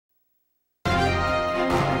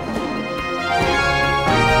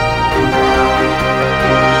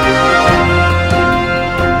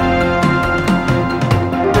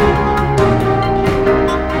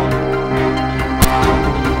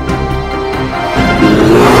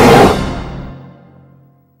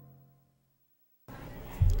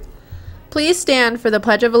Please stand for the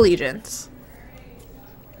Pledge of Allegiance.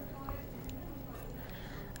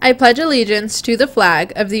 I pledge allegiance to the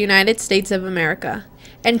flag of the United States of America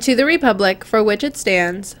and to the republic for which it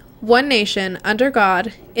stands, one nation, under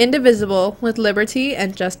God, indivisible, with liberty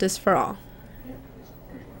and justice for all.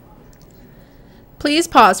 Please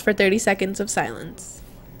pause for 30 seconds of silence.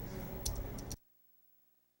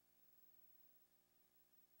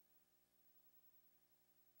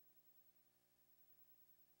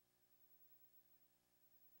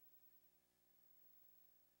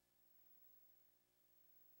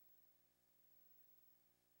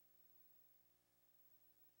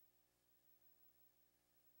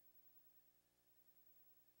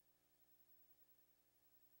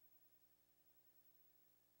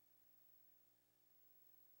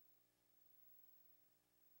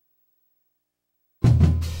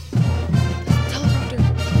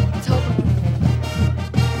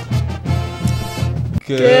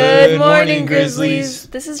 Good morning, Grizzlies.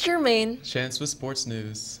 This is Jermaine. Chance with Sports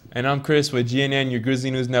News. And I'm Chris with GNN, your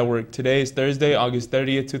Grizzly News Network. Today is Thursday, August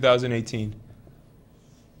 30th, 2018.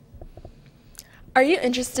 Are you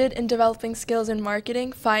interested in developing skills in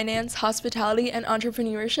marketing, finance, hospitality, and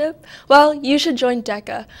entrepreneurship? Well, you should join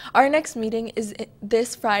DECA. Our next meeting is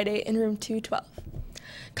this Friday in room 212.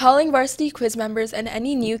 Calling varsity quiz members and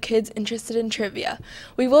any new kids interested in trivia.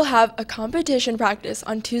 We will have a competition practice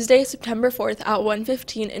on Tuesday, September 4th at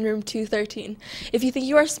 1:15 in room 213. If you think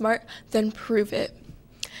you are smart, then prove it.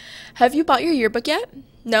 Have you bought your yearbook yet?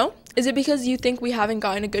 No? Is it because you think we haven't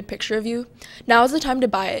gotten a good picture of you? Now is the time to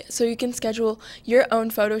buy it so you can schedule your own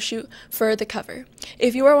photo shoot for the cover.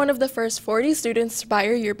 If you are one of the first 40 students to buy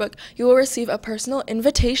your yearbook, you will receive a personal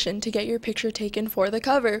invitation to get your picture taken for the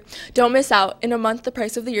cover. Don't miss out. In a month, the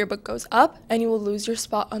price of the yearbook goes up and you will lose your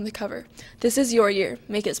spot on the cover. This is your year.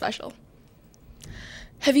 Make it special.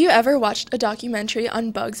 Have you ever watched a documentary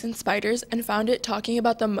on bugs and spiders and found it talking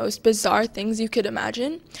about the most bizarre things you could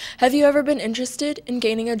imagine? Have you ever been interested in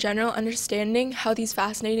gaining a general understanding how these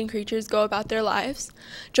fascinating creatures go about their lives?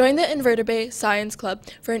 Join the Invertebrate Science Club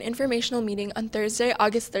for an informational meeting on Thursday,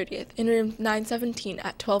 August 30th in room 917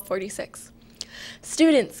 at 1246.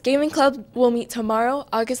 Students, Gaming Club will meet tomorrow,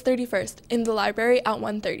 August 31st, in the library at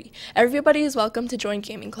 1:30. Everybody is welcome to join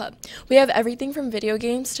Gaming Club. We have everything from video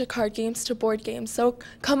games to card games to board games, so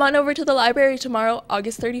come on over to the library tomorrow,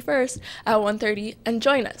 August 31st at 1:30 and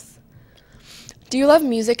join us. Do you love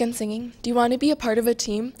music and singing? Do you want to be a part of a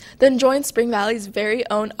team? Then join Spring Valley's very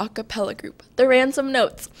own a cappella group, the Ransom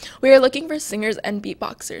Notes. We are looking for singers and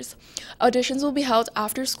beatboxers. Auditions will be held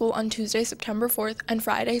after school on Tuesday, September 4th and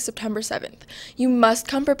Friday, September 7th. You must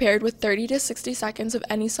come prepared with 30 to 60 seconds of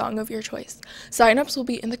any song of your choice. Sign-ups will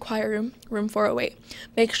be in the choir room, room 408.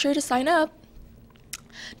 Make sure to sign up.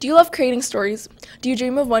 Do you love creating stories? Do you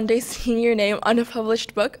dream of one day seeing your name on a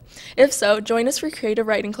published book? If so, join us for Creative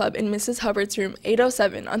Writing Club in Mrs. Hubbard's room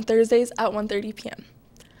 807 on Thursdays at 1:30 p.m.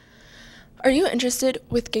 Are you interested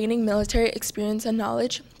with gaining military experience and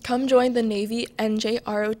knowledge? Come join the Navy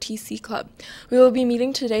NJROTC Club. We will be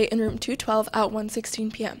meeting today in room 212 at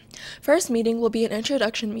 1:16 p.m. First meeting will be an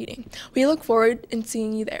introduction meeting. We look forward in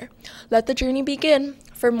seeing you there. Let the journey begin.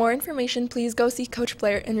 For more information, please go see Coach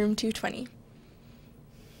Blair in room 220.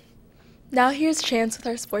 Now here's Chance with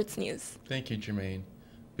our sports news. Thank you, Jermaine.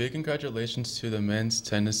 Big congratulations to the men's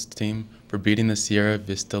tennis team for beating the Sierra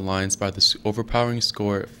Vista Lions by the overpowering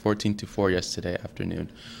score 14-4 yesterday afternoon.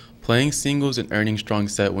 Playing singles and earning strong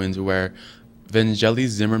set wins were Vangeli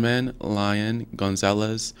Zimmerman, Lion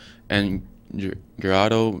Gonzalez, and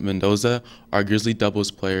Gerardo Mendoza, our Grizzly doubles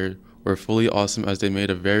player, were fully awesome as they made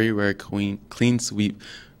a very rare clean sweep,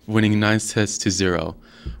 winning 9-0.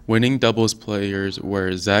 Winning doubles players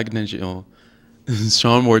were Zach Nagel,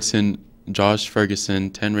 Sean Morton, Josh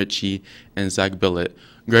Ferguson, Ten Ritchie, and Zach Billett.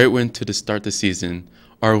 Great win to start the season.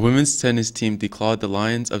 Our women's tennis team declawed the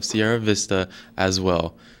Lions of Sierra Vista as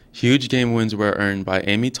well. Huge game wins were earned by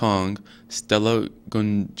Amy Tong, Stella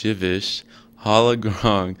Gunjevic, Hala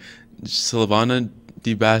Grong, Silvana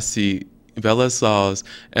DiBassi, Bella Sals,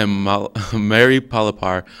 and Mary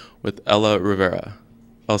Palapar with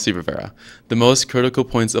Elsie Rivera. The most critical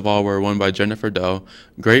points of all were won by Jennifer Doe.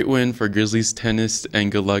 Great win for Grizzlies tennis and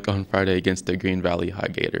good luck on Friday against the Green Valley High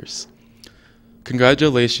Gators.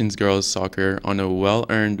 Congratulations, girls soccer, on a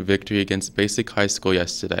well-earned victory against Basic High School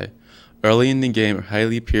yesterday. Early in the game,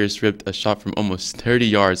 Hailey Pierce ripped a shot from almost 30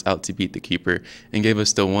 yards out to beat the keeper and gave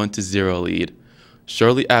us the 1-0 lead.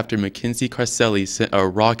 Shortly after, Mackenzie Carcelli sent a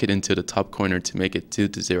rocket into the top corner to make it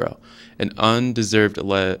 2-0. An undeserved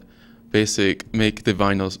let Basic make the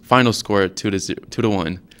final score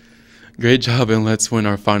 2-1. Great job, and let's win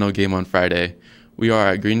our final game on Friday. We are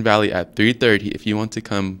at Green Valley at 3:30. If you want to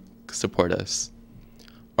come support us.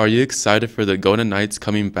 Are you excited for the Golden Knights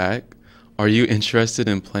coming back? Are you interested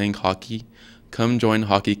in playing hockey? Come join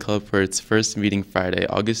Hockey Club for its first meeting Friday,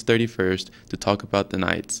 August 31st, to talk about the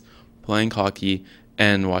Knights, playing hockey,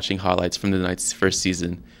 and watching highlights from the Knights' first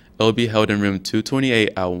season. It will be held in room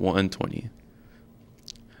 228 at 120.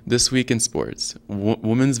 This week in sports,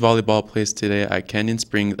 women's volleyball plays today at Canyon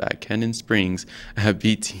Springs at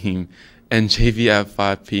B Team, and JV at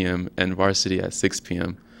 5 p.m. and varsity at 6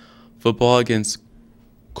 p.m. Football against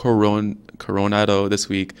Coronado this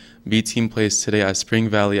week. B Team plays today at Spring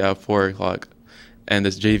Valley at 4 o'clock, and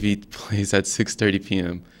this JV plays at 6:30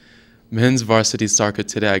 p.m. Men's varsity soccer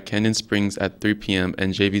today at Canyon Springs at 3 p.m.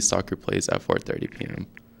 and JV soccer plays at 4:30 p.m.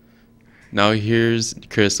 Now here's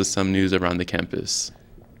Chris with some news around the campus.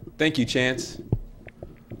 Thank you, Chance.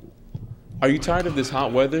 Are you tired of this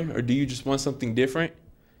hot weather, or do you just want something different?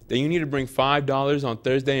 Then you need to bring $5 on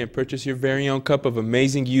Thursday and purchase your very own cup of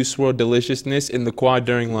amazing U-Swirl deliciousness in the quad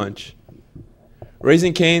during lunch.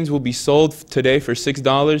 Raising Cane's will be sold today for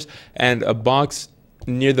 $6 and a box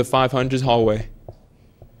near the 500s hallway.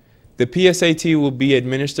 The PSAT will be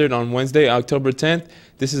administered on Wednesday, October 10th.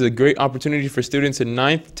 This is a great opportunity for students in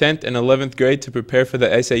 9th, 10th, and 11th grade to prepare for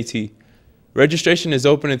the SAT. Registration is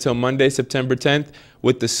open until Monday, September 10th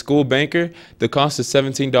with the school banker. The cost is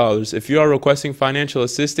 $17. If you are requesting financial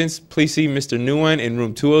assistance, please see Mr. Nguyen in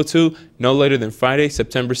room 202 no later than Friday,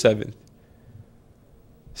 September 7th.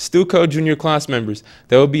 Stuco junior class members,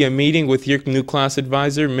 there will be a meeting with your new class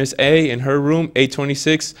advisor, Miss A, in her room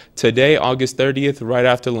 826 today, August 30th, right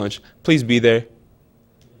after lunch. Please be there.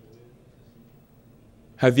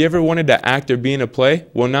 Have you ever wanted to act or be in a play?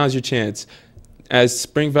 Well, now's your chance, as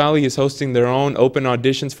Spring Valley is hosting their own open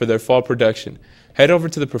auditions for their fall production. Head over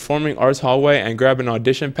to the Performing Arts Hallway and grab an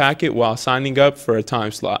audition packet while signing up for a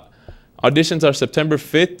time slot. Auditions are September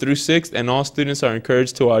 5th through 6th, and all students are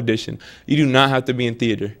encouraged to audition. You do not have to be in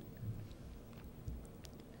theater.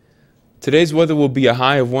 Today's weather will be a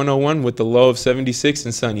high of 101 with a low of 76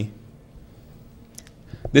 and sunny.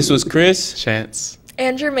 This was Chris, Chance,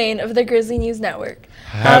 and Jermaine of the Grizzly News Network.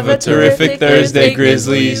 Have a terrific Thursday,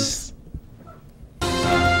 Grizzlies.